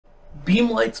Beam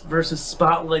lights versus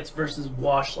spotlights versus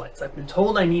wash lights. I've been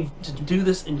told I need to do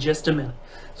this in just a minute.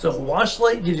 So a wash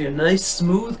light gives you a nice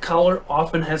smooth color,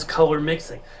 often has color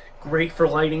mixing. Great for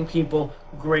lighting people,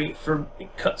 great for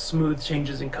smooth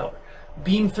changes in color.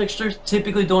 Beam fixtures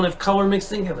typically don't have color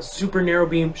mixing, have a super narrow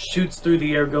beam, shoots through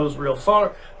the air, goes real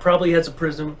far, probably has a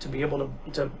prism to be able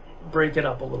to break it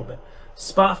up a little bit.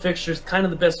 Spot fixtures, kind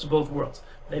of the best of both worlds.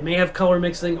 They may have color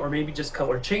mixing or maybe just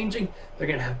color changing. They're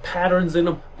going to have patterns in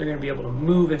them. They're going to be able to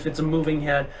move if it's a moving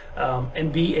head,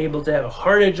 and be able to have a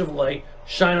hard edge of light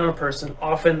shine on a person.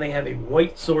 Often they have a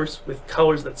white source with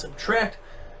colors that subtract.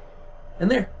 And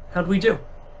there, how'd we do?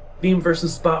 Beam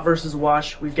versus spot versus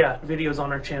wash. We've got videos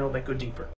on our channel that go deeper.